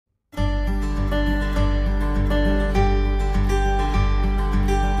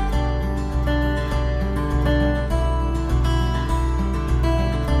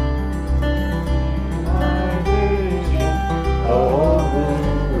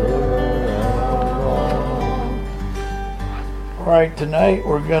right, tonight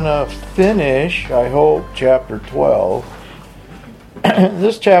we're going to finish, I hope, chapter 12.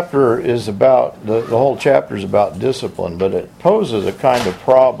 This chapter is about, the whole chapter is about discipline, but it poses a kind of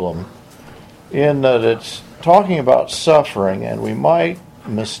problem in that it's talking about suffering, and we might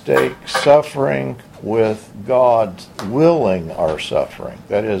mistake suffering with God willing our suffering.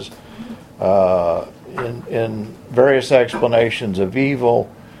 That is, in various explanations of evil,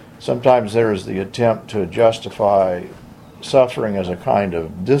 sometimes there is the attempt to justify suffering as a kind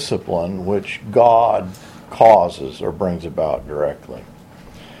of discipline which God causes or brings about directly.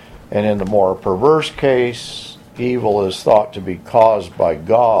 And in the more perverse case, evil is thought to be caused by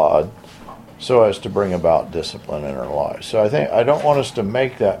God so as to bring about discipline in our lives. So I don't want us to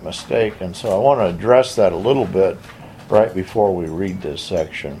make that mistake, and so I want to address that a little bit right before we read this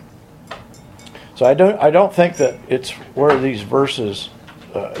section. So I don't think that it's where these verses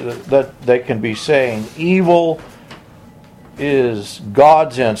that they can be saying evil is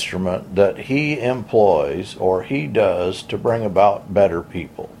God's instrument that He employs or He does to bring about better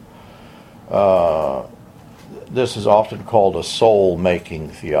people. This is often called a soul-making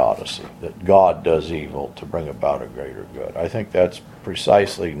theodicy, that God does evil to bring about a greater good. I think that's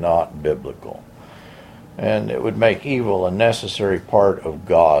precisely not biblical. And it would make evil a necessary part of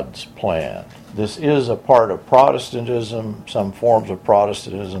God's plan. This is a part of Protestantism, some forms of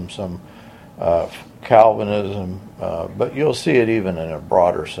Protestantism, some Calvinism, but you'll see it even in a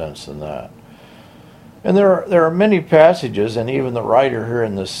broader sense than that. And there are many passages, and even the writer here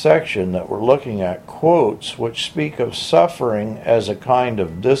in this section that we're looking at quotes, which speak of suffering as a kind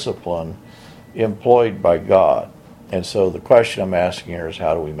of discipline employed by God. And so the question I'm asking here is,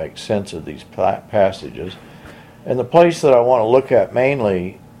 how do we make sense of these passages? And the place that I want to look at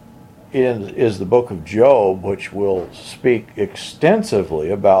mainly is the book of Job, which will speak extensively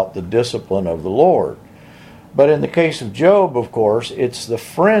about the discipline of the Lord. But in the case of Job, of course, it's the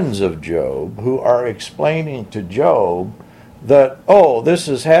friends of Job who are explaining to Job that, oh, this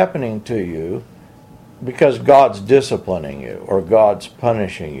is happening to you because God's disciplining you or God's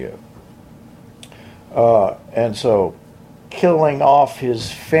punishing you. And so killing off his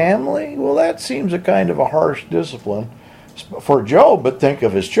family, well, that seems a kind of a harsh discipline for Job, but think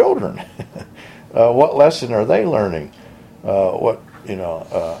of his children. What lesson are they learning? In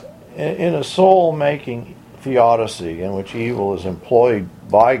a soul-making theodicy in which evil is employed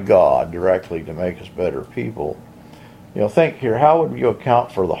by God directly to make us better people, think here, how would you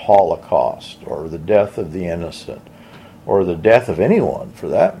account for the Holocaust or the death of the innocent or the death of anyone for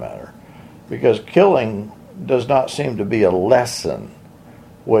that matter? Because killing does not seem to be a lesson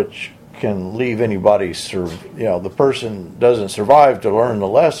which can leave anybody, the person doesn't survive to learn the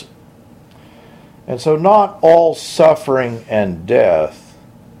lesson. And so not all suffering and death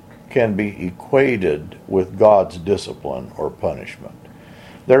can be equated with God's discipline or punishment.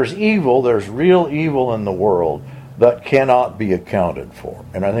 There's evil, there's real evil in the world that cannot be accounted for.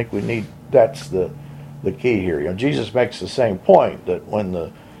 And I think that's the key here. Jesus makes the same point, that when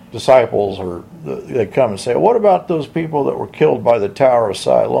the disciples they come and say, what about those people that were killed by the Tower of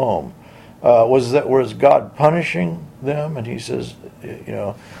Siloam? Was God punishing them? And he says,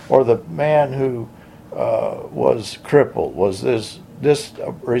 or the man who was crippled, was this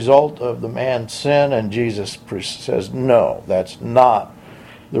a result of the man's sin? And Jesus says, no, that's not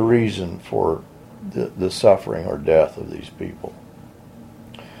the reason for the suffering or death of these people.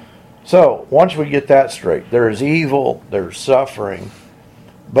 So once we get that straight, there is evil, there's suffering.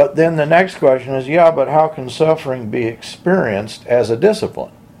 But then the next question is, but how can suffering be experienced as a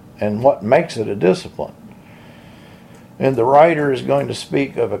discipline? And what makes it a discipline? And the writer is going to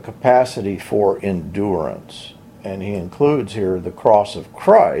speak of a capacity for endurance. And he includes here the cross of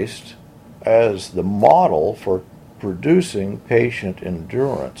Christ as the model for producing patient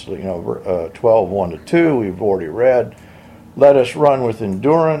endurance. 12:1-2, we've already read. Let us run with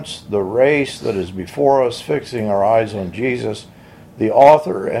endurance the race that is before us, fixing our eyes on Jesus, the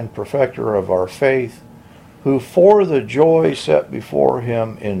author and perfecter of our faith, who for the joy set before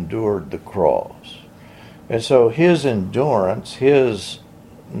him endured the cross. And so his endurance, his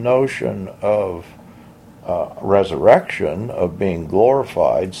notion of resurrection, of being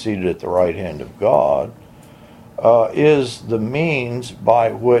glorified, seated at the right hand of God, is the means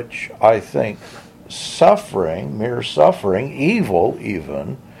by which I think suffering, mere suffering, evil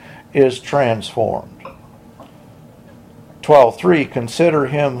even, is transformed. 12:3, consider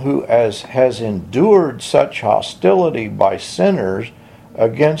him who has endured such hostility by sinners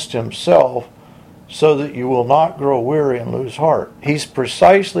against himself, so that you will not grow weary and lose heart. He's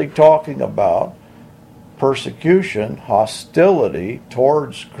precisely talking about persecution, hostility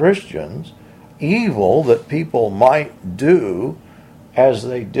towards Christians evil that people might do as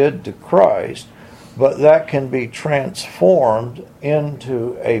they did to Christ, but that can be transformed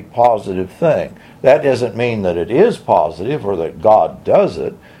into a positive thing. That doesn't mean that it is positive or that God does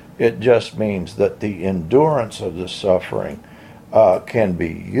it. It just means that the endurance of the suffering can be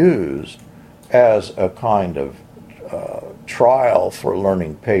used as a kind of trial for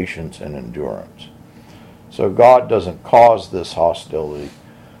learning patience and endurance. So God doesn't cause this hostility.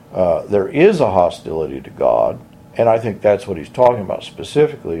 There is a hostility to God, and I think that's what he's talking about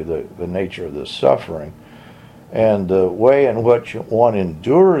specifically, the nature of this suffering. And the way in which one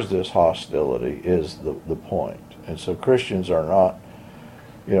endures this hostility is the point. And so Christians are not,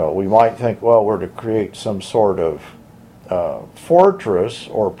 we might think, well, we're to create some sort of fortress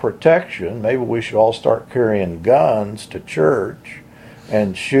or protection. Maybe we should all start carrying guns to church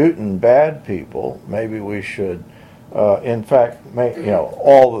and shooting bad people. Maybe we should, in fact,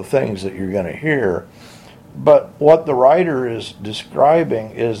 all the things that you're going to hear. But what the writer is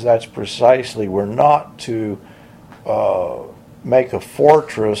describing is that's precisely, we're not to make a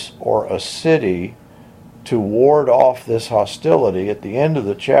fortress or a city to ward off this hostility. At the end of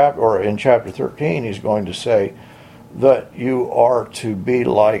the chapter, or in chapter 13, he's going to say that you are to be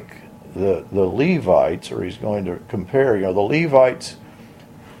like the Levites, or he's going to compare, the Levites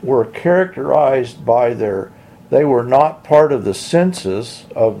were characterized by they were not part of the census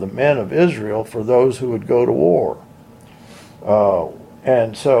of the men of Israel for those who would go to war.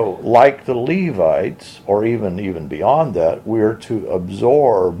 And so, like the Levites, or even beyond that, we're to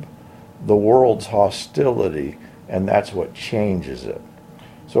absorb the world's hostility, and that's what changes it.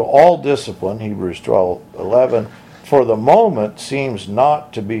 So all discipline, Hebrews 12:11, for the moment seems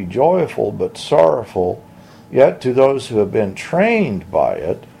not to be joyful but sorrowful, yet to those who have been trained by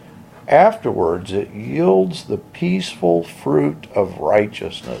it, afterwards it yields the peaceful fruit of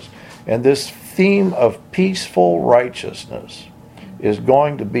righteousness. And this theme of peaceful righteousness is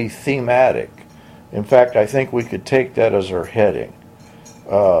going to be thematic. In fact, I think we could take that as our heading.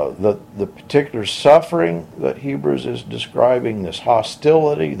 The particular suffering that Hebrews is describing, this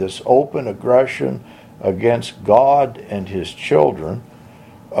hostility, this open aggression against God and his children,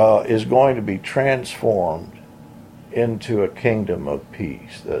 is going to be transformed into a kingdom of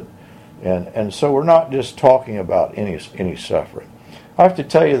peace. And so we're not just talking about any suffering. I have to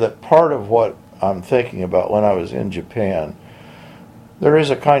tell you that part of what I'm thinking about when I was in Japan, there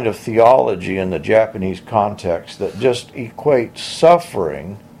is a kind of theology in the Japanese context that just equates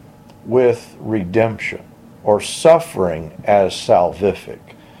suffering with redemption, or suffering as salvific.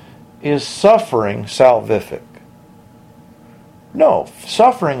 Is suffering salvific? No,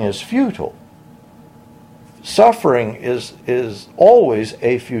 suffering is futile. Suffering is always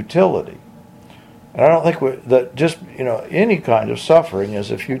a futility. And I don't think that just, any kind of suffering is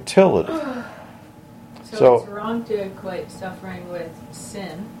a futility. So it's wrong to equate suffering with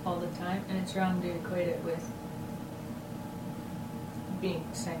sin all the time, and it's wrong to equate it with being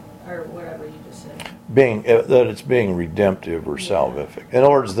saint, or whatever you just said. That it's being redemptive or salvific. In other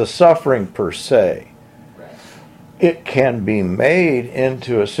words, the suffering per se, right, it can be made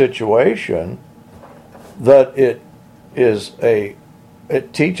into a situation that it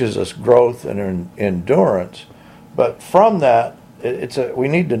teaches us growth and endurance, but from that, we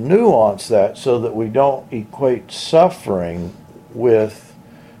need to nuance that so that we don't equate suffering with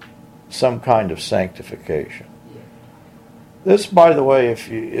some kind of sanctification. This, by the way, if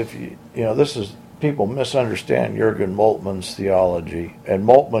you this is, people misunderstand Jürgen Moltmann's theology, and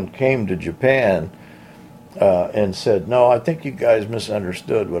Moltmann came to Japan and said, "No, I think you guys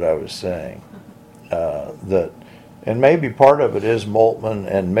misunderstood what I was saying." And maybe part of it is Moltmann,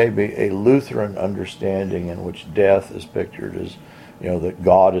 and maybe a Lutheran understanding in which death is pictured as, that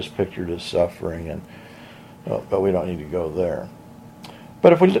God is pictured as suffering, and but we don't need to go there.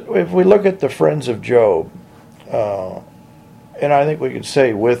 But if we look at the friends of Job, and I think we could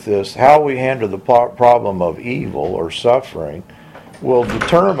say with this, how we handle the problem of evil or suffering will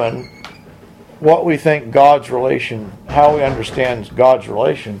determine what we think how we understand God's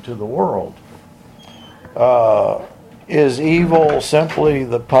relation to the world. Is evil simply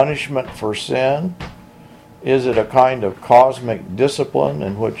the punishment for sin? Is it a kind of cosmic discipline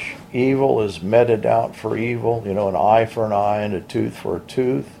in which evil is meted out for evil? An eye for an eye and a tooth for a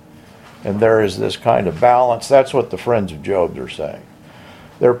tooth. And there is this kind of balance. That's what the friends of Job are saying.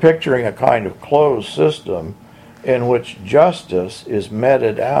 They're picturing a kind of closed system in which justice is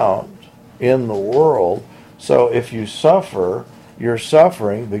meted out in the world. So if you suffer, you're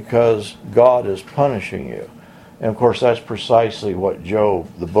suffering because God is punishing you. And of course, that's precisely what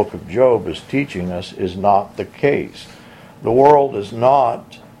the book of Job is teaching us is not the case. The world is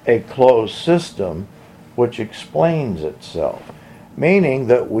not a closed system which explains itself, meaning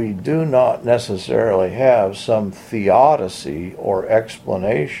that we do not necessarily have some theodicy or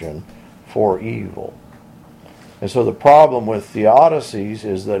explanation for evil. And so the problem with theodicies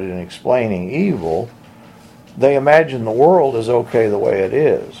is that in explaining evil, they imagine the world is okay the way it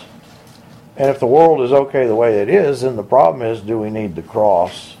is. And if the world is okay the way it is, then the problem is, do we need the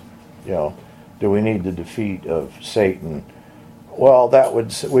cross? Do we need the defeat of Satan? Well,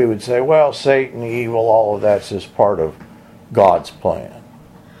 we would say, well, Satan, evil, all of that's just part of God's plan,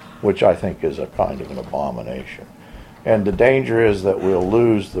 which I think is a kind of an abomination. And the danger is that we'll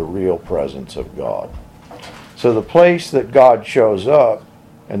lose the real presence of God. So the place that God shows up,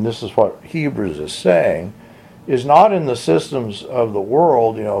 and this is what Hebrews is saying, is not in the systems of the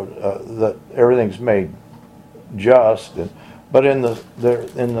world, that everything's made just, but in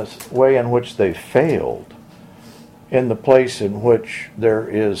the way in which they failed, in the place in which there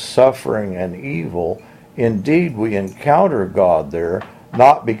is suffering and evil. Indeed, we encounter God there,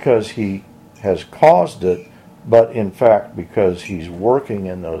 not because He has caused it, but in fact because He's working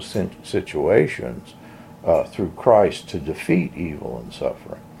in those situations through Christ to defeat evil and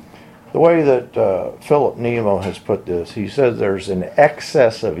suffering. The way that Philip Nemo has put this, he says there's an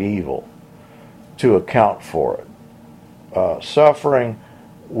excess of evil to account for it. Suffering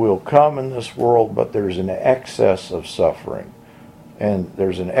will come in this world, but there's an excess of suffering, and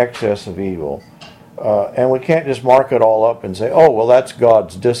there's an excess of evil. And we can't just mark it all up and say, oh, well, that's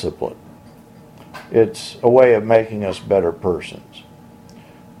God's discipline. It's a way of making us better persons.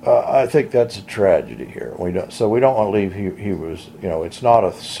 I think that's a tragedy here. We don't want to leave Hebrews. It's not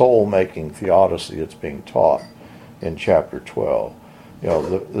a soul-making theodicy that's being taught in chapter 12.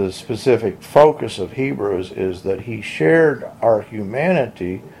 The specific focus of Hebrews is that He shared our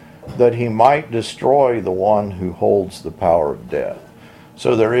humanity that He might destroy the one who holds the power of death.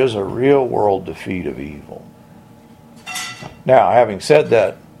 So there is a real-world defeat of evil. Now, having said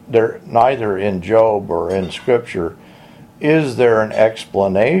that, neither in Job or in Scripture is there an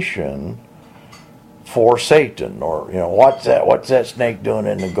explanation for Satan, or what's that snake doing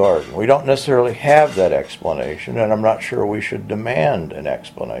in the garden? We don't necessarily have that explanation, and I'm not sure we should demand an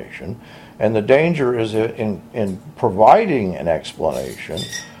explanation. And the danger is in providing an explanation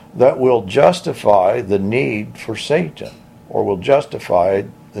that will justify the need for Satan, or will justify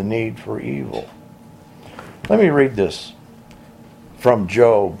the need for evil. Let me read this from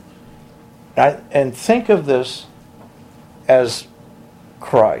Job, and think of this as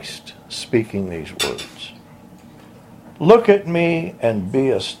Christ speaking these words. Look at me and be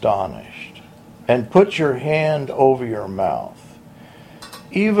astonished, and put your hand over your mouth.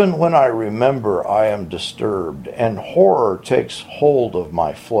 Even when I remember, I am disturbed, and horror takes hold of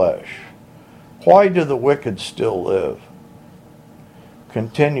my flesh. Why do the wicked still live?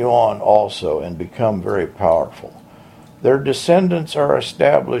 Continue on also and become very powerful. Their descendants are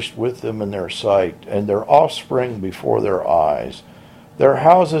established with them in their sight, and their offspring before their eyes. Their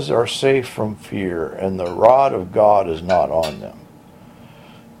houses are safe from fear, and the rod of God is not on them.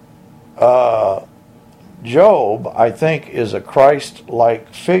 Job, I think, is a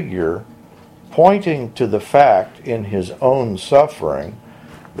Christ-like figure, pointing to the fact in his own suffering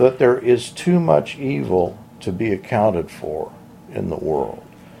that there is too much evil to be accounted for in the world.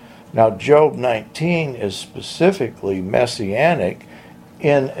 Now, Job 19 is specifically messianic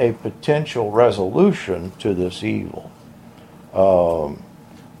in a potential resolution to this evil.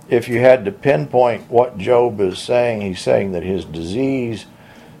 If you had to pinpoint what Job is saying, he's saying that his disease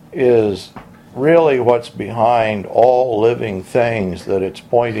is really what's behind all living things, that it's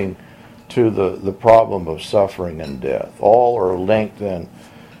pointing to the problem of suffering and death. All are linked then,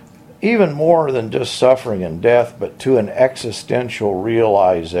 even more than just suffering and death, but to an existential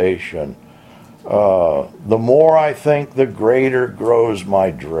realization. The more I think, the greater grows my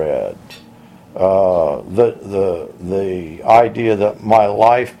dread. The idea that my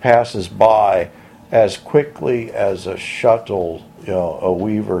life passes by as quickly as a shuttle, a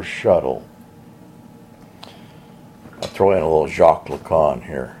weaver's shuttle. I'll throw in a little Jacques Lacan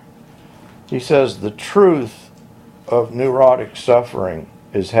here. He says the truth of neurotic suffering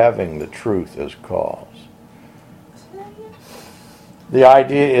is having the truth as cause. The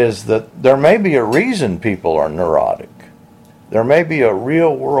idea is that there may be a reason people are neurotic. There may be a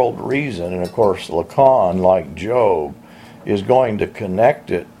real world reason, and of course Lacan, like Job, is going to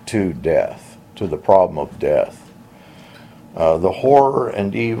connect it to death, to the problem of death. The horror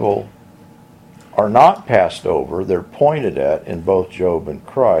and evil are not passed over, they're pointed at in both Job and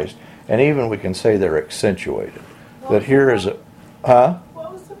Christ, and even we can say they're accentuated. That here is a... Huh?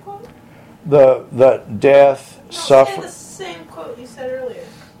 What was the quote? The death, Say the same quote you said earlier?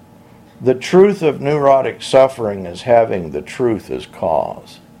 The truth of neurotic suffering is having the truth as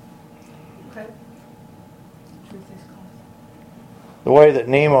cause. Okay. Truth is cause. The way that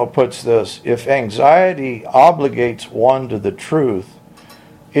Nemo puts this, if anxiety obligates one to the truth,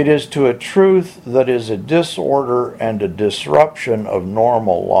 it is to a truth that is a disorder and a disruption of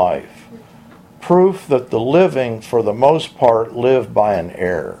normal life. Proof that the living, for the most part, live by an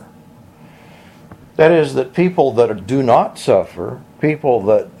error. That is, that people that do not suffer, people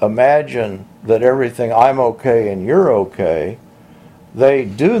that imagine that everything, I'm okay and you're okay, they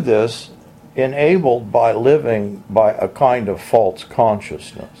do this enabled by living by a kind of false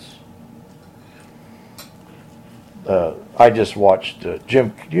consciousness. I just watched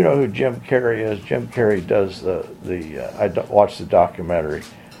Jim. Do you know who Jim Carrey is? Jim Carrey does I watched the documentary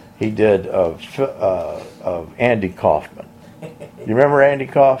he did of Andy Kaufman. You remember Andy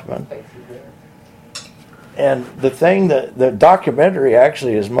Kaufman? And the thing that the documentary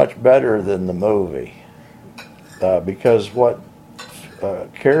actually is much better than the movie, because what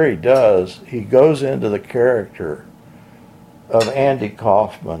Carrey does, he goes into the character of Andy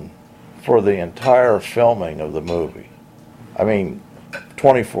Kaufman for the entire filming of the movie. I mean,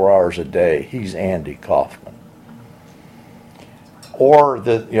 24 hours a day, he's Andy Kaufman. Or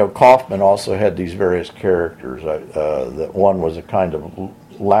Kaufman also had these various characters. That one was a kind of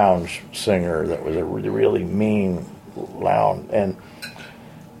lounge singer that was a really mean lounge, and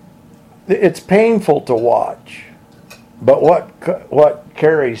it's painful to watch. But what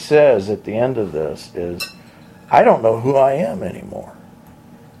Carrey says at the end of this is, I don't know who I am anymore.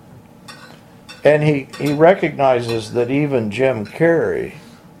 And he recognizes that even Jim Carrey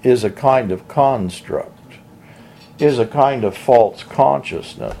is a kind of construct, is a kind of false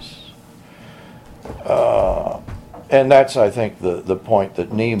consciousness. And that's, I think, the point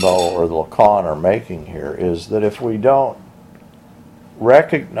that Nemo or Lacan are making here, is that if we don't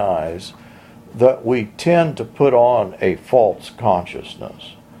recognize that we tend to put on a false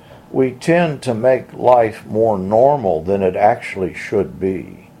consciousness, we tend to make life more normal than it actually should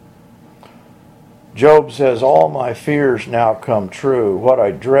be. Job says, all my fears now come true. What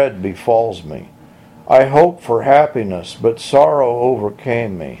I dread befalls me. I hoped for happiness, but sorrow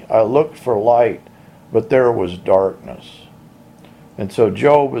overcame me. I looked for light, but there was darkness. And so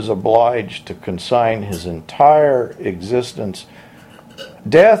Job is obliged to consign his entire existence.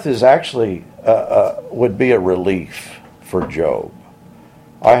 Death is actually would be a relief for Job.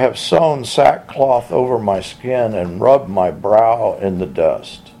 I have sewn sackcloth over my skin and rubbed my brow in the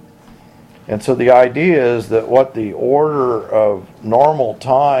dust. And so the idea is that what the order of normal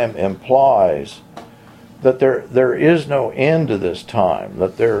time implies, that there is no end to this time,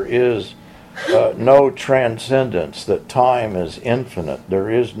 that there is no transcendence, that time is infinite, there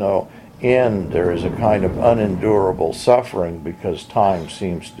is no end, there is a kind of unendurable suffering because time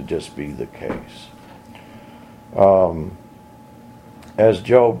seems to just be the case. As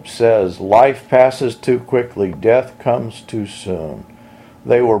Job says, life passes too quickly, death comes too soon.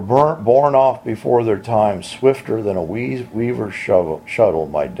 They were born off before their time, swifter than a weaver's shuttle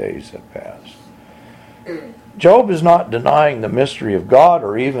my days have passed. Job is not denying the mystery of God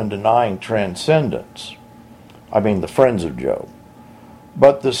or even denying transcendence. I mean, the friends of Job.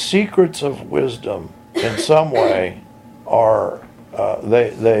 But the secrets of wisdom, in some way, are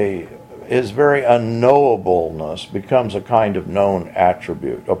his very unknowableness becomes a kind of known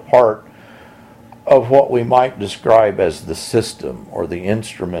attribute, a part of what we might describe as the system or the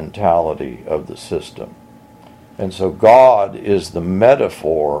instrumentality of the system. And so God is the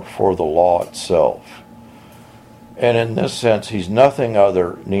metaphor for the law itself. And in this sense, he's nothing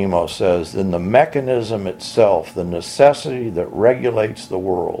other, Nemo says, than the mechanism itself, the necessity that regulates the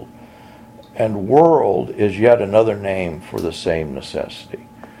world. And world is yet another name for the same necessity.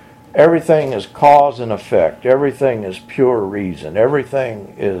 Everything is cause and effect. Everything is pure reason.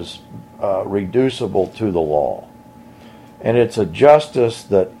 Everything is reducible to the law. And it's a justice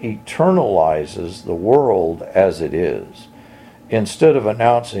that eternalizes the world as it is, instead of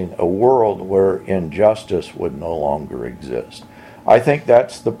announcing a world where injustice would no longer exist. I think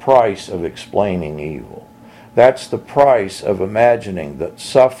that's the price of explaining evil. That's the price of imagining that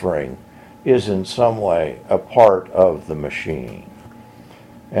suffering is in some way a part of the machine.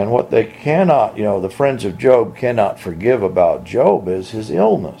 And what they cannot, the friends of Job cannot forgive about Job is his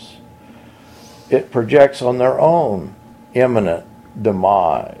illness. It projects on their own imminent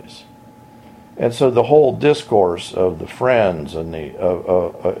demise. And so the whole discourse of the friends and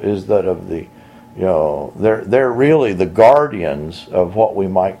is that of the, they're really the guardians of what we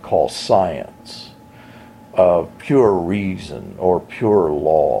might call science, of pure reason or pure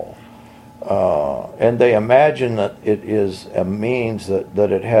law. And they imagine that it is a means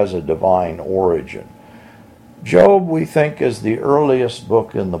that it has a divine origin. Job, we think, is the earliest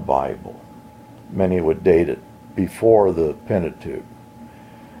book in the Bible. Many would date it before the Pentateuch.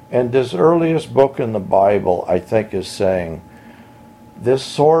 And this earliest book in the Bible, I think, is saying this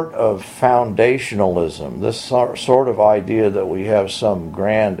sort of foundationalism, this sort of idea that we have some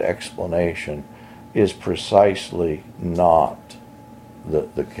grand explanation, is precisely not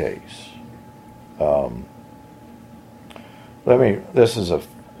the case. This is a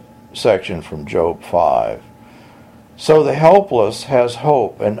section from Job 5. So the helpless has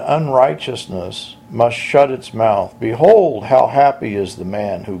hope, and unrighteousness must shut its mouth. Behold, how happy is the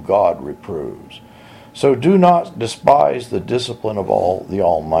man who God reproves. So do not despise the discipline of the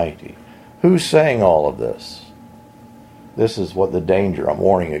Almighty. Who's saying all of this? This is what the danger I'm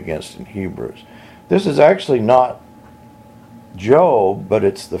warning against in Hebrews. This is actually not Job, but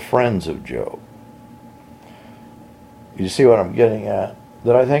it's the friends of Job. You see what I'm getting at?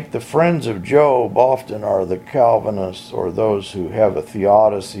 That I think the friends of Job often are the Calvinists, or those who have a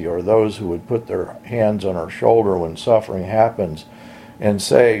theodicy, or those who would put their hands on our shoulder when suffering happens and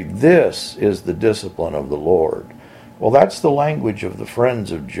say, this is the discipline of the Lord. Well, that's the language of the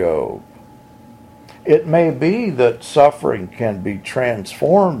friends of Job. It may be that suffering can be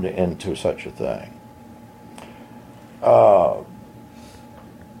transformed into such a thing.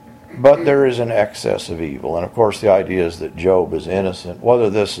 But there is an excess of evil. And of course the idea is that Job is innocent. Whether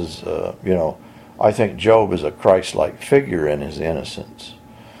this is, I think Job is a Christ-like figure in his innocence.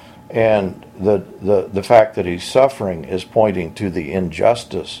 And the fact that he's suffering is pointing to the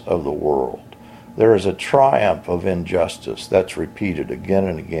injustice of the world. There is a triumph of injustice that's repeated again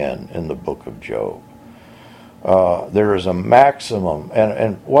and again in the book of Job. There is a maximum,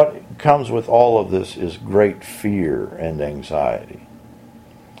 and what comes with all of this is great fear and anxiety.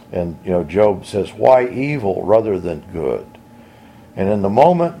 And, Job says, why evil rather than good? And in the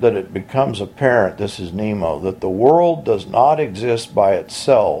moment that it becomes apparent, this is Nemo, that the world does not exist by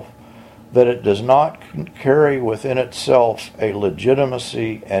itself, that it does not carry within itself a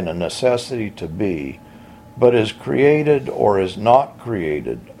legitimacy and a necessity to be, but is created or is not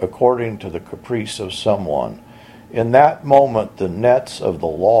created according to the caprice of someone, in that moment the nets of the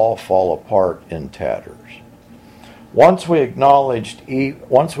law fall apart in tatters. Once we acknowledge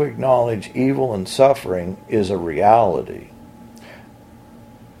evil and suffering is a reality,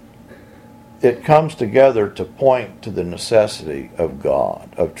 it comes together to point to the necessity of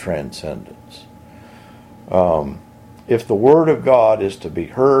God, of transcendence. If the Word of God is to be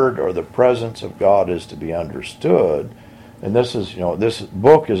heard, or the presence of God is to be understood, and this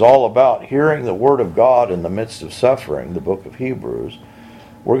book is all about hearing the Word of God in the midst of suffering, the book of Hebrews,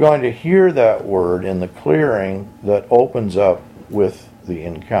 we're going to hear that word in the clearing that opens up with the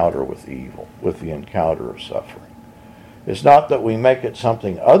encounter with evil, with the encounter of suffering. It's not that we make it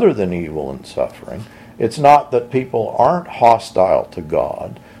something other than evil and suffering. It's not that people aren't hostile to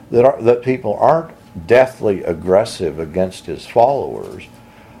God, that people aren't deathly aggressive against His followers.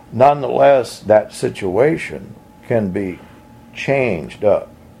 Nonetheless, that situation can be changed up.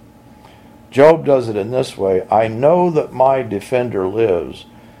 Job does it in this way: I know that my defender lives,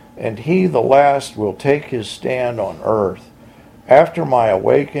 and he, the last, will take his stand on earth. After my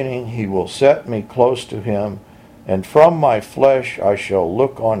awakening, he will set me close to him, and from my flesh I shall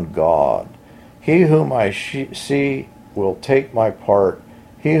look on God. He whom I see will take my part.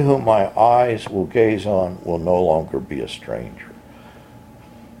 He whom my eyes will gaze on will no longer be a stranger.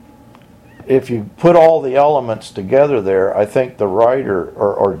 If you put all the elements together there, I think the writer,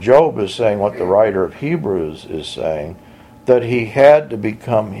 or Job is saying what the writer of Hebrews is saying, that he had to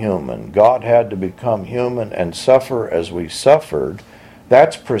become human. God had to become human and suffer as we suffered.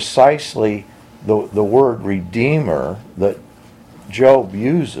 That's precisely the word redeemer that Job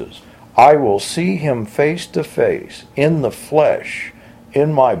uses. I will see him face to face, in the flesh,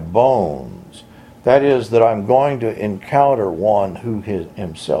 in my bones. That is, that I'm going to encounter one who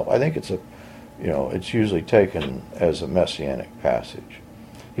himself. I think it's usually taken as a messianic passage.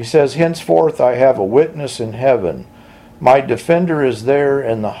 He says, henceforth I have a witness in heaven. My defender is there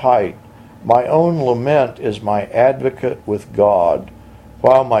in the height. My own lament is my advocate with God,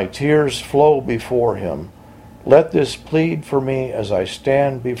 while my tears flow before him. Let this plead for me as I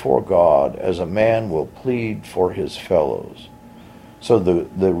stand before God, as a man will plead for his fellows. So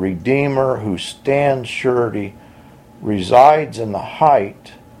the Redeemer who stands surety resides in the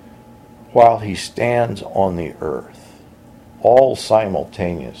height while he stands on the earth, all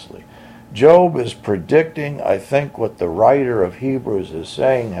simultaneously. Job is predicting, I think, what the writer of Hebrews is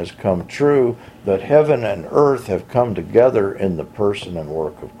saying has come true, that heaven and earth have come together in the person and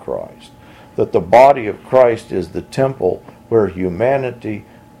work of Christ. that the body of Christ is the temple where humanity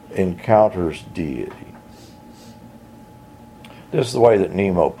encounters deity. This is the way that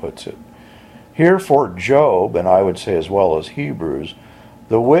Nemo puts it. Here for Job, and I would say as well as Hebrews,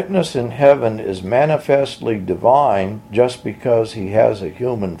 the witness in heaven is manifestly divine just because he has a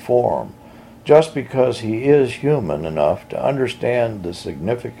human form, just because he is human enough to understand the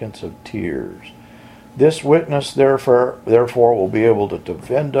significance of tears. This witness, therefore, will be able to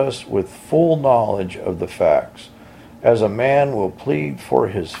defend us with full knowledge of the facts, as a man will plead for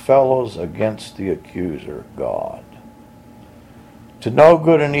his fellows against the accuser, God. To know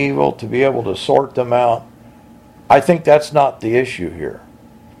good and evil, to be able to sort them out, I think that's not the issue here.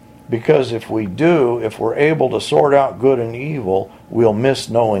 Because if we're able to sort out good and evil, we'll miss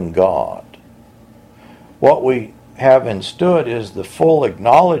knowing God. What we have instead is the full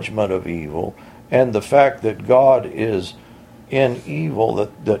acknowledgement of evil and the fact that God is in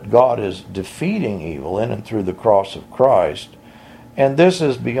evil, that God is defeating evil in and through the cross of Christ. And this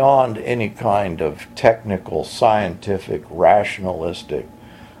is beyond any kind of technical, scientific, rationalistic,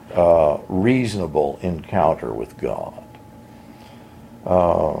 reasonable encounter with God.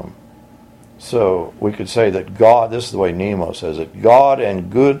 So we could say that God, this is the way Nemo says it, God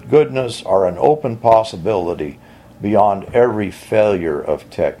and goodness are an open possibility beyond every failure of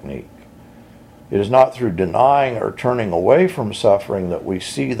technique. It is not through denying or turning away from suffering that we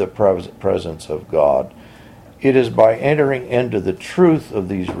see the presence of God. It is by entering into the truth of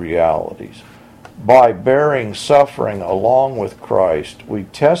these realities. By bearing suffering along with Christ, we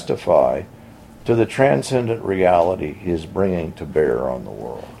testify to the transcendent reality He is bringing to bear on the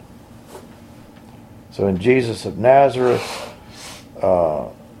world. So in Jesus of Nazareth,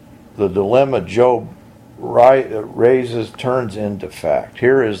 the dilemma Job raises turns into fact.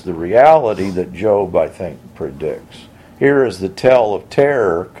 Here is the reality that Job, I think, predicts. Here is the tale of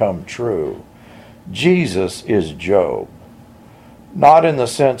terror come true. Jesus is Job. Not in the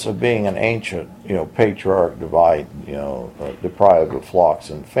sense of being an ancient, patriarch deprived of flocks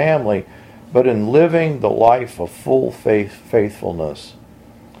and family, but in living the life of full faithfulness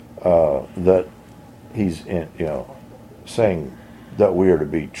that he's in, saying that we are to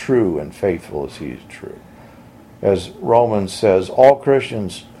be true and faithful as he is true. As Romans says, all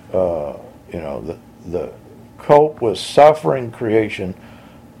Christians, the cope with suffering creation,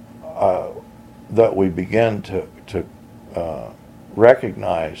 that we begin to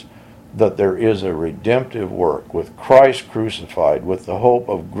recognize that there is a redemptive work with Christ crucified, with the hope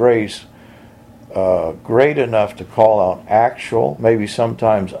of grace great enough to call out actual, maybe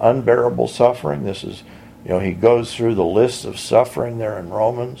sometimes unbearable suffering. This is, he goes through the list of suffering there in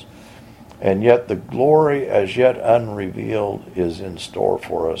Romans, and yet the glory as yet unrevealed is in store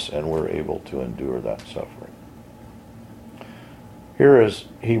for us, and we're able to endure that suffering. Here is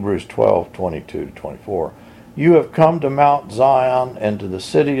Hebrews 12:22-24. You have come to Mount Zion and to the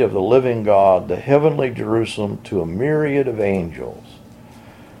city of the living God, the heavenly Jerusalem, to a myriad of angels.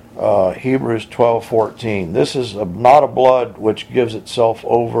 Hebrews 12:14. This is not a blood which gives itself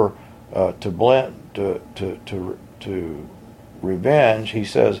over to revenge. He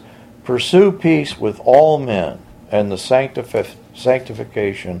says, pursue peace with all men and the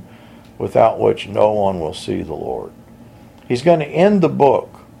sanctification without which no one will see the Lord. He's going to end the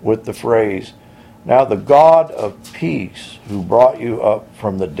book with the phrase, now the God of peace who brought up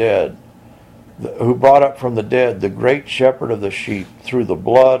from the dead the great shepherd of the sheep through the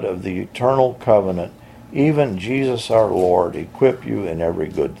blood of the eternal covenant, even Jesus our Lord, equip you in every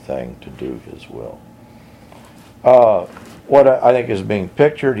good thing to do his will. What I think is being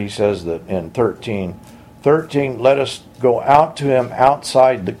pictured, he says that in 13, let us go out to him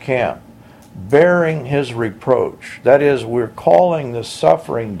outside the camp, bearing his reproach. That is, we're calling the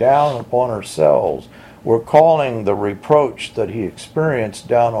suffering down upon ourselves. We're calling the reproach that he experienced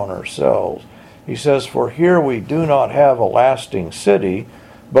down on ourselves. He says, for here we do not have a lasting city,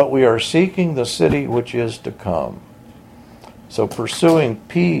 but we are seeking the city which is to come. So pursuing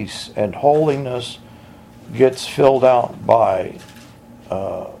peace and holiness gets filled out by,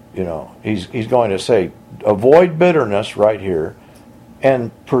 he's going to say, avoid bitterness right here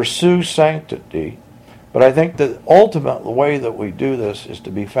and pursue sanctity. But I think that ultimate the way that we do this is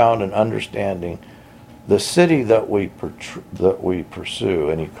to be found in understanding the city that we pursue.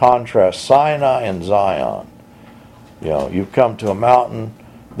 And he contrasts Sinai and Zion. You've come to a mountain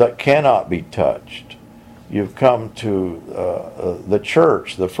that cannot be touched. You've come to the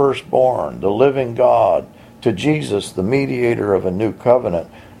church, the firstborn, the living God, to Jesus, the mediator of a new covenant,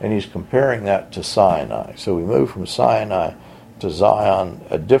 and he's comparing that to Sinai. So we move from Sinai to Zion,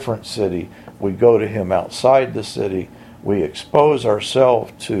 a different city. We go to him outside the city. we expose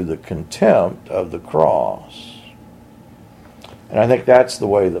ourselves to the contempt of the cross. And I think that's the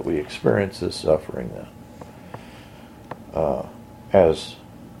way that we experience this suffering then, as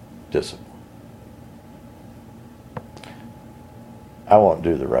discipline. I won't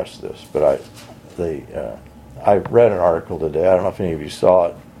do the rest of this, but I read an article today. I don't know if any of you saw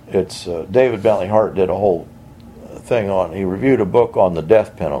it. It's David Bentley Hart did a whole thing on. He reviewed a book on the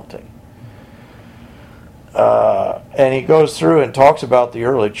death penalty, and he goes through and talks about the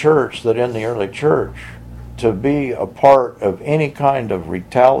early church. That in the early church, to be a part of any kind of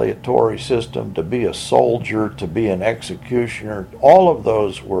retaliatory system, to be a soldier, to be an executioner, all of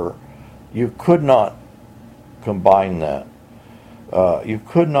those were, you could not combine that. You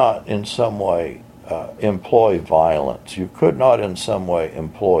could not in some way employ violence. You could not in some way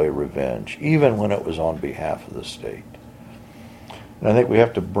employ revenge, even when it was on behalf of the state. And I think we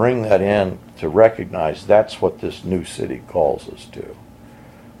have to bring that in to recognize that's what this new city calls us to.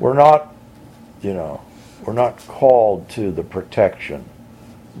 We're not, we're not called to the protection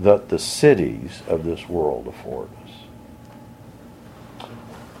that the cities of this world afford us.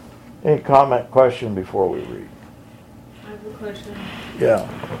 Any comment, question before we read? I have a question. Yeah.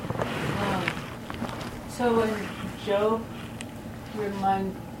 So when Job,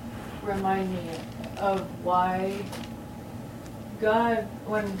 remind me of why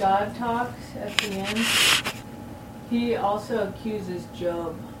when God talks at the end, he also accuses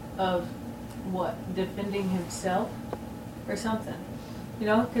Job of defending himself or something.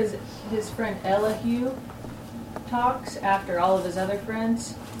 Because his friend Elihu talks after all of his other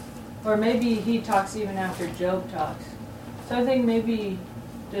friends, or maybe he talks even after Job talks. So I think maybe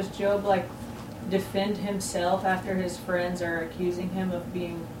does Job defend himself after his friends are accusing him of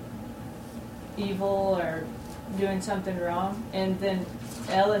being evil or doing something wrong, and then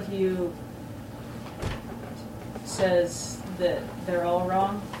Elihu says that they're all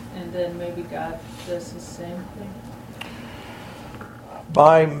wrong, and then maybe God does the same thing.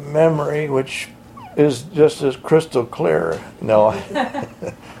 My memory, which is just as crystal clear,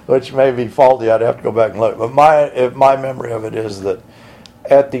 which may be faulty, I'd have to go back and look, but my memory of it is that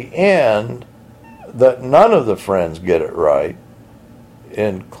at the end, that none of the friends get it right,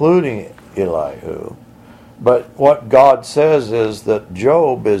 including Elihu. But what God says is that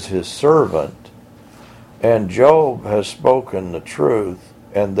Job is his servant, and Job has spoken the truth,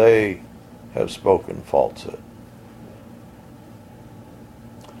 and they have spoken falsehood.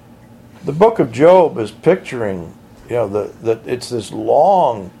 The book of Job is picturing, that it's this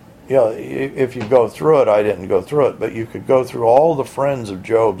long, if you go through it, I didn't go through it, but you could go through all the friends of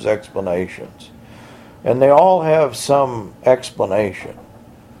Job's explanations. And they all have some explanation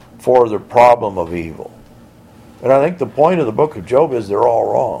for the problem of evil. And I think the point of the book of Job is they're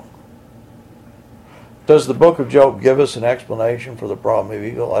all wrong. Does the book of Job give us an explanation for the problem of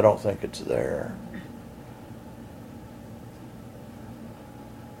evil? I don't think it's there.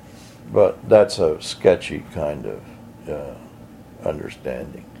 But that's a sketchy kind of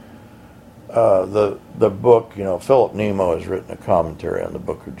understanding. The book, Philip Nemo has written a commentary on the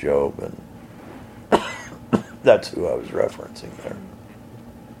book of Job, and that's who I was referencing there.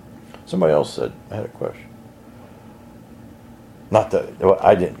 Somebody else said, I had a question. Not that,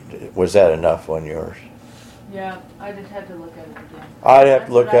 I didn't, was that enough on yours? Yeah, I just had to look at it again. I'd have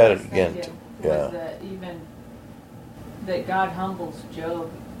to look at it again too. Yeah. Was that God humbles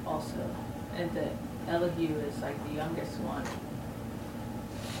Job also, and that Elihu is the youngest one.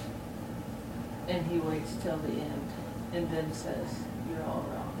 And he waits till the end, and then says, you're all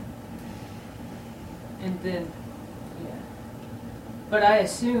wrong. And then, yeah. But I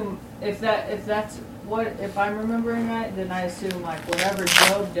assume if I'm remembering right, then I assume whatever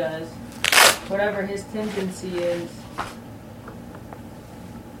Job does, whatever his tendency is,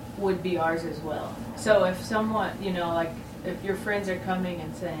 would be ours as well. So if someone, if your friends are coming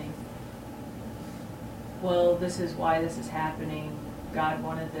and saying, well, this is why this is happening, God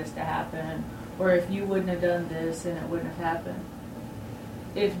wanted this to happen, or if you wouldn't have done this, then it wouldn't have happened.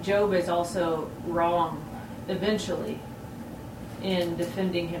 If Job is also wrong eventually in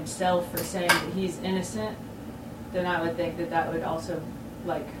defending himself for saying that he's innocent, then I would think that would also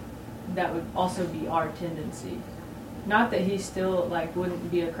be our tendency. Not that he still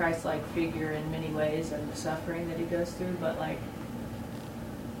wouldn't be a Christ-like figure in many ways and the suffering that he goes through, but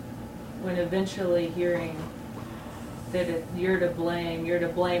when eventually hearing that you're to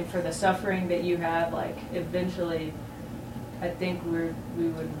blame for the suffering that you have, eventually I think we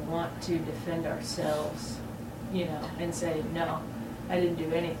would want to defend ourselves, and say, no, I didn't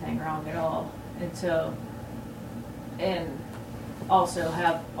do anything wrong at all. And also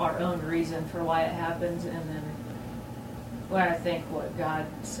have our own reason for why it happens, and then when I think what God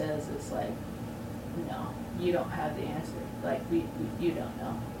says is like, no, you don't have the answer. Like, you don't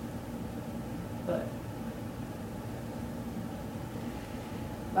know. But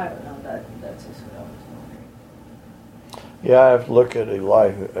I don't know. That's just what I was wondering. Yeah, I have to look at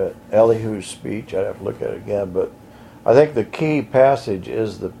Elihu's speech. I'd have to look at it again, but I think the key passage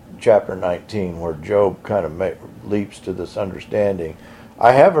is the chapter 19, where Job kind of leaps to this understanding.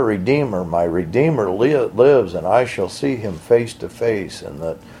 I have a Redeemer. My Redeemer lives, and I shall see him face to face. And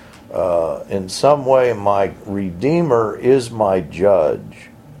that in some way my Redeemer is my judge,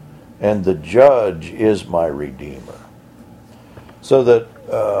 and the judge is my Redeemer. So that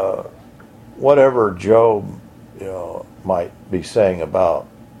whatever Job, might be saying about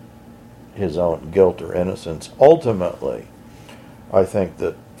his own guilt or innocence, ultimately, I think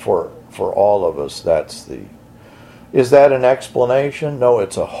that for all of us, is that an explanation? No,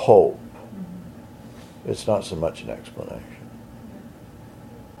 it's a hope. It's not so much an explanation.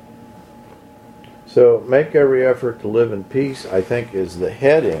 So make every effort to live in peace, I think, is the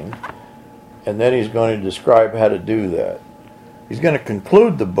heading, and then he's going to describe how to do that. He's going to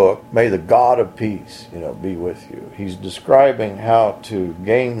conclude the book, may the God of peace, be with you. He's describing how to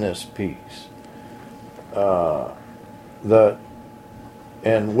gain this peace.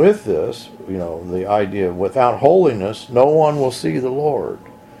 And with this, the idea of without holiness, no one will see the Lord.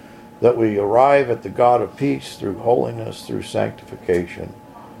 That we arrive at the God of peace through holiness, through sanctification,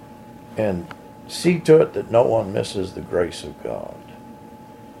 and see to it that no one misses the grace of God.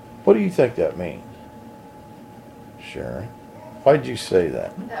 What do you think that means, Sharon? Why did you say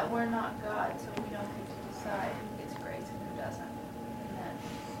that? That we're not God, so we don't get to decide who gets grace and who doesn't. And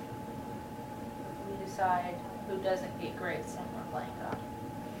that we decide who doesn't get grace and we're playing God.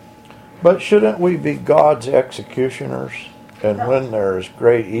 But shouldn't we be God's executioners? And when there is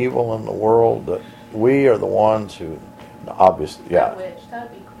great evil in the world, that we are the ones who, obviously, yeah. I wish. That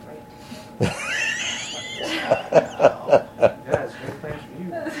would be great. Yeah, it's great plans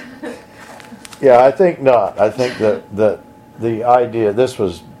for you. Yeah, I think not. I think that the idea, this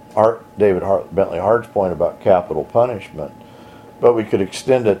was David Bentley Hart's point about capital punishment, but we could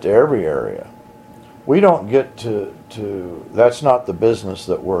extend it to every area. We don't get to that's not the business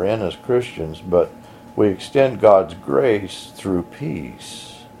that we're in as Christians, but we extend God's grace through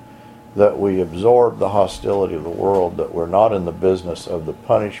peace, that we absorb the hostility of the world, that we're not in the business of the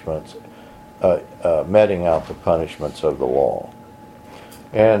punishments, meting out the punishments of the law.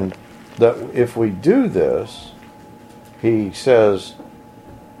 And that if we do this, he says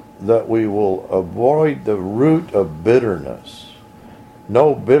that we will avoid the root of bitterness.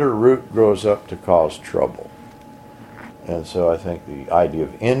 No bitter root grows up to cause trouble. And so I think the idea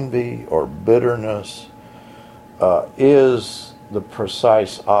of envy or bitterness is the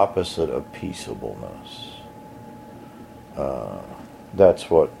precise opposite of peaceableness. That's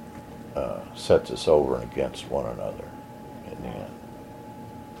what sets us over and against one another in the end.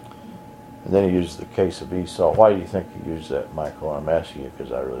 And then he used the case of Esau. Why do you think he used that, Michael? I'm asking you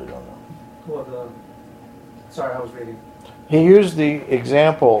because I really don't know. Well, sorry, I was reading. He used the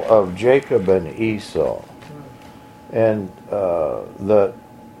example of Jacob and Esau. And that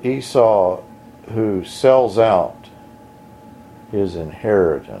Esau, who sells out his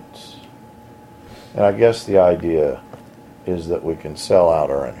inheritance. And I guess the idea is that we can sell out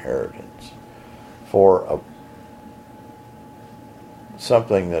our inheritance for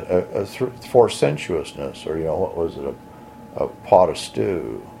something that for sensuousness, or what was it, a pot of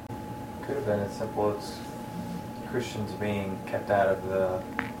stew. Could have been as simple as Christians being kept out of the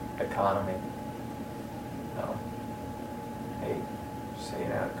economy. No. Hey, say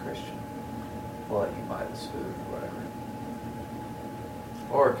you're not a Christian. We'll let you buy this food or whatever.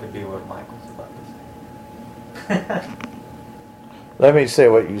 Or it could be what Michael's about to say. Let me say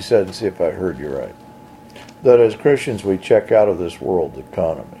what you said and see if I heard you right. That as Christians we check out of this world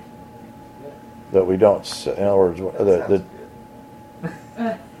economy. Yeah. That we don't, in other words, That sounds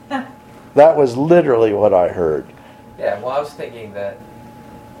good. that was literally what I heard. Yeah, well, I was thinking that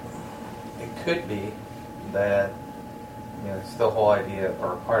it could be that, it's the whole idea,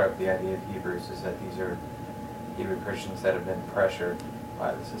 or part of the idea of Hebrews, is that these are Hebrew Christians that have been pressured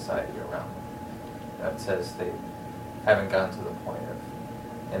by the society around them. That says they haven't gotten to the point of,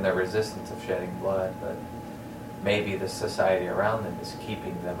 in their resistance of shedding blood, but maybe the society around them is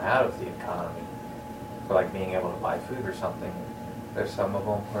keeping them out of the economy for like being able to buy food or something. There's some of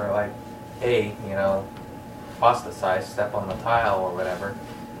them who are like, hey, apostatize, step on the tile or whatever,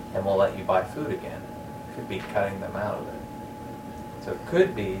 and we'll let you buy food again. Could be cutting them out of it. So it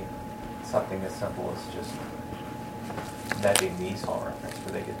could be something as simple as just that being the Esau reference,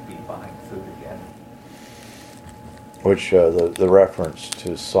 where they get to be buying food again. which the reference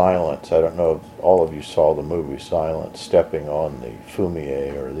to silence, I don't know if all of you saw the movie Silence, stepping on the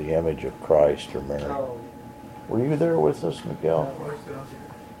fumie or the image of Christ or Mary. Oh, Were you there with us, Miguel? of course, they don't do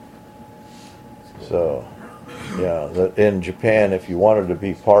that. So, yeah, that in Japan, if you wanted to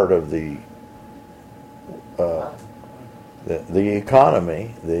be part of the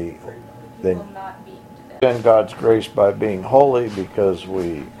economy, You then will not be to them. in God's grace by being holy, because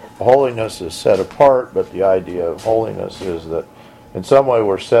holiness is set apart, but the idea of holiness is that in some way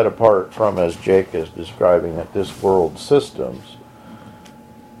we're set apart from, as Jake is describing it, this world systems.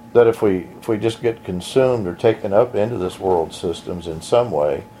 That if we just get consumed or taken up into this world systems in some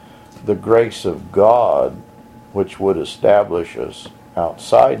way, the grace of God, which would establish us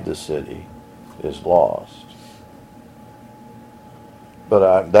outside the city, is lost.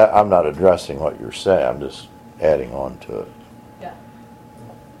 But I'm not addressing what you're saying. I'm just adding on to it. Yeah.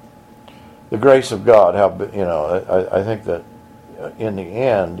 The grace of God, I think that in the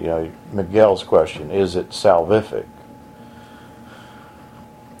end, Miguel's question, is it salvific?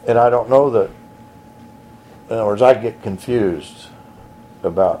 And I don't know that, in other words, I get confused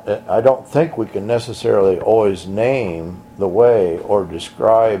about it. I don't think we can necessarily always name the way or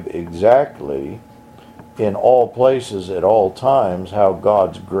describe exactly in all places at all times how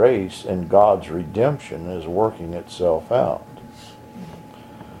God's grace and God's redemption is working itself out.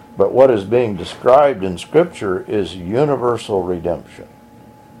 But what is being described in Scripture is universal redemption.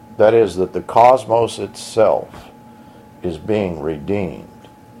 That is, that the cosmos itself is being redeemed.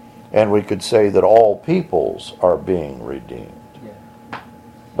 And we could say that all peoples are being redeemed. Yeah.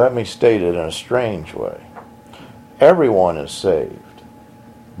 Let me state it in a strange way. Everyone is saved,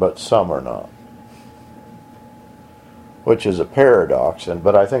 but some are not. Which is a paradox,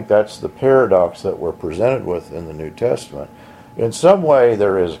 but I think that's the paradox that we're presented with in the New Testament. In some way,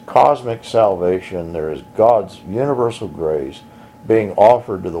 there is cosmic salvation, there is God's universal grace being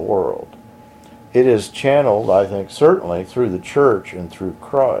offered to the world. It is channeled, I think, certainly through the church and through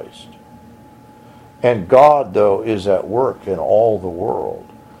Christ. And God, though, is at work in all the world.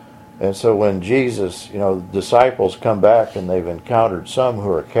 And so when Jesus, the disciples come back and they've encountered some who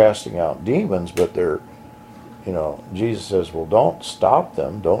are casting out demons, but they're, Jesus says, well, don't stop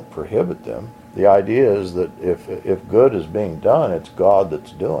them, don't prohibit them. The idea is that if good is being done, it's God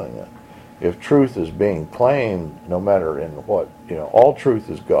that's doing it. If truth is being claimed, no matter in what, all truth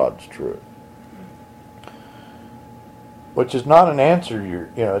is God's truth. Which is not an answer,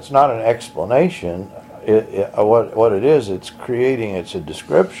 it's not an explanation. What it is, it's a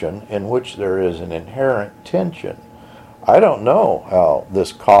description in which there is an inherent tension. I don't know how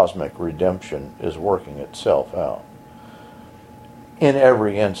this cosmic redemption is working itself out in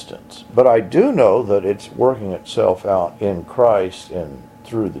every instance. But I do know that it's working itself out in Christ and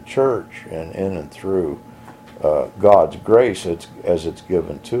through the church and in and through God's grace as it's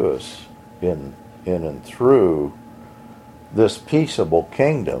given to us in and through this peaceable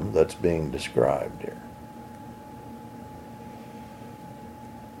kingdom that's being described here.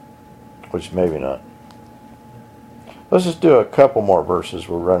 Which maybe not. Let's just do a couple more verses.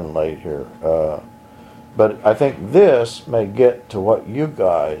 We're running late here. But I think this may get to what you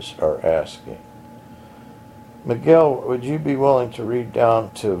guys are asking. Miguel, would you be willing to read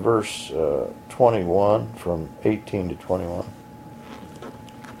down to verse 21, from 18 to 21?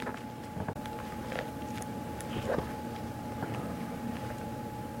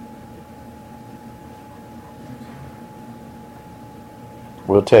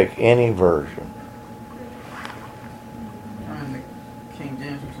 We'll take any version. I'm in the King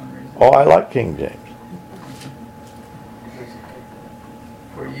James for some reason. Oh, I like King James.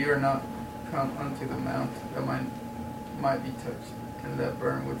 For ye are not come unto the mount that might be touched, and that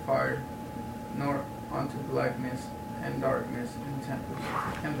burn with fire, nor unto blackness and darkness and tempest,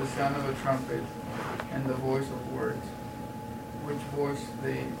 and the sound of a trumpet, and the voice of words, which voice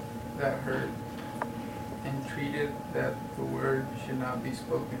they that heard entreated that the word should not be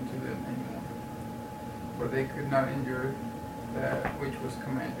spoken to them anymore. For they could not endure that which was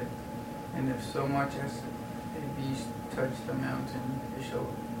commanded. And if so much as a beast touch the mountain, it shall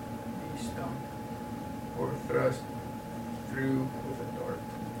be stoned, or thrust through with a dart.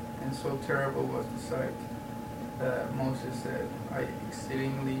 And so terrible was the sight that Moses said, I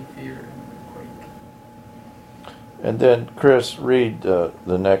exceedingly fear and quake. And then, Chris, read the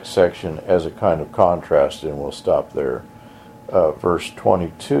next section as a kind of contrast, and we'll stop there. Verse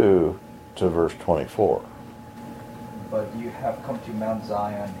 22 to verse 24. But you have come to Mount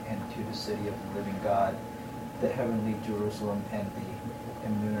Zion and to the city of the living God, the heavenly Jerusalem, and the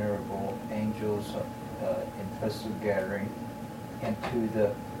innumerable angels in festal gathering, and to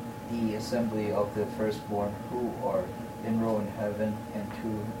the the assembly of the firstborn who are enrolled in heaven, and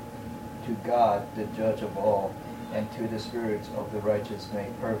to God, the judge of all, and to the spirits of the righteous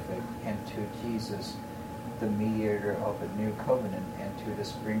made perfect, and to Jesus, the mediator of a new covenant, and to the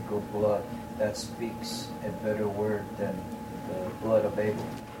sprinkled blood that speaks a better word than the blood of Abel.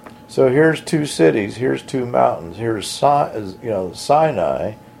 So here's two cities, here's two mountains, here's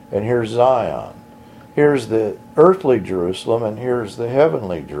Sinai, and here's Zion. Here's the earthly Jerusalem, and here's the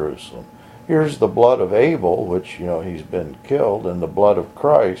heavenly Jerusalem. Here's the blood of Abel, which he's been killed, and the blood of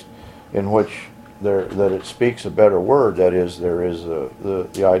Christ, in which that it speaks a better word. That is, there is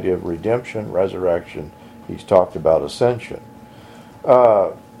the idea of redemption, resurrection. He's talked about ascension.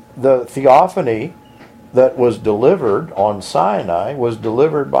 The theophany that was delivered on Sinai was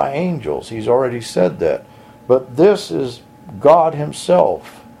delivered by angels. He's already said that. But this is God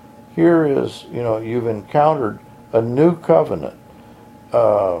himself. Here is, you've encountered a new covenant.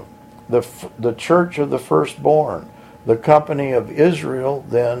 The church of the firstborn. The company of Israel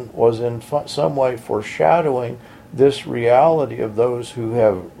then was in some way foreshadowing this reality of those who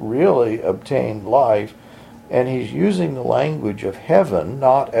have really obtained life. And he's using the language of heaven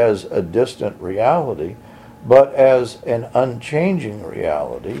not as a distant reality, but as an unchanging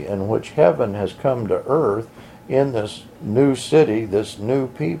reality in which heaven has come to earth in this new city, this new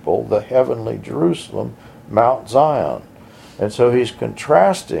people, the heavenly Jerusalem, Mount Zion. And so he's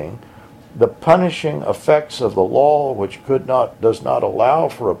contrasting the punishing effects of the law, which does not allow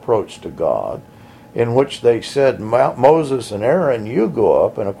for approach to God, in which they said, Moses and Aaron, you go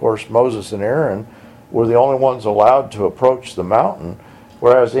up. And of course Moses and Aaron were the only ones allowed to approach the mountain,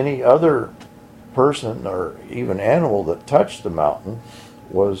 whereas any other person or even animal that touched the mountain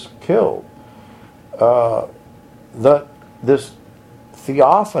was killed. This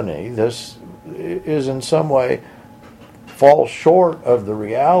theophany, this is in some way falls short of the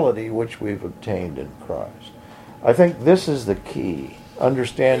reality which we've obtained in Christ. I think this is the key,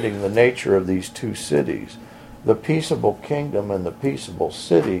 understanding the nature of these two cities. The peaceable kingdom and the peaceable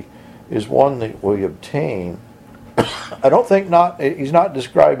city is one that we obtain. I don't think he's not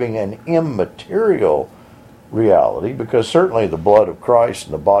describing an immaterial reality, because certainly the blood of Christ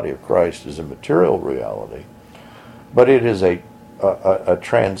and the body of Christ is a material reality, but it is a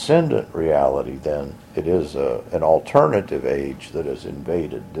transcendent reality. Then it is an alternative age that has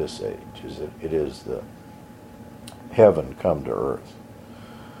invaded this age. It is the heaven come to earth.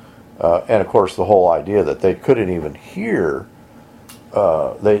 And of course the whole idea that they couldn't even hear,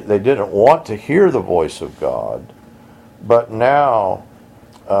 they didn't want to hear the voice of God, but now,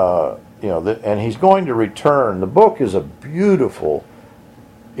 and he's going to return. The book is a beautiful,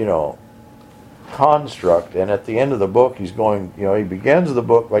 construct, and at the end of the book he begins the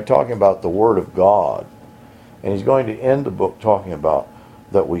book by talking about the Word of God, and he's going to end the book talking about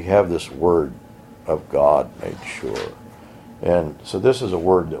that we have this Word of God made sure. And so this is a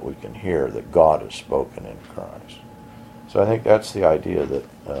word that we can hear, that God has spoken in Christ. So I think that's the idea that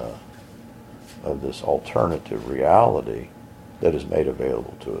of this alternative reality that is made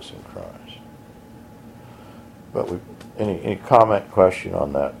available to us in Christ. But any comment, question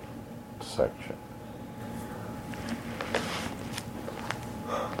on that section?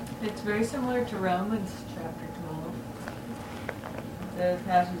 It's very similar to Romans chapter 12. The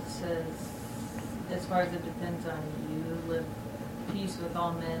passage says, as far as it depends on you, live peace with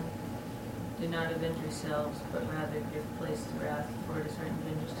all men. Do not avenge yourselves, but rather give place to wrath, for it is written,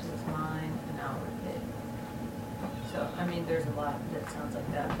 vengeance is mine, and I will repay. So, there's a lot that sounds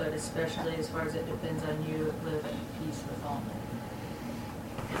like that, but especially as far as it depends on you, live at peace with all men.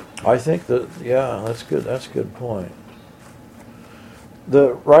 I think that's good. That's a good point.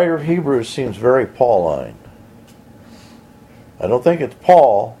 The writer of Hebrews seems very Pauline. I don't think it's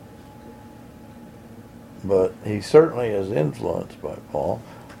Paul, but he certainly is influenced by Paul.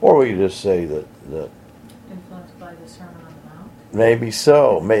 Or we could just say that Influenced by the Sermon on the Mount? maybe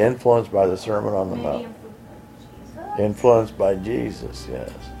so. Influenced by the Sermon on the Maybe Mount. influenced by Jesus? Influenced by Jesus,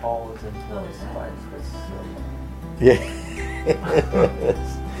 yes. Paul was influenced by Priscilla. Yeah.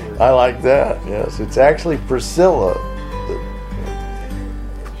 I like that, yes. It's actually Priscilla that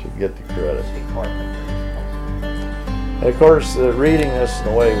should get the credit. And of course, reading this in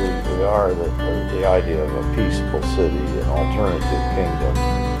the way we are, the idea of a peaceable city, an alternative kingdom,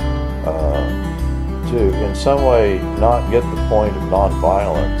 to in some way not get the point of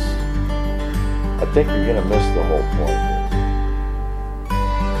nonviolence, I think you're going to miss the whole point here.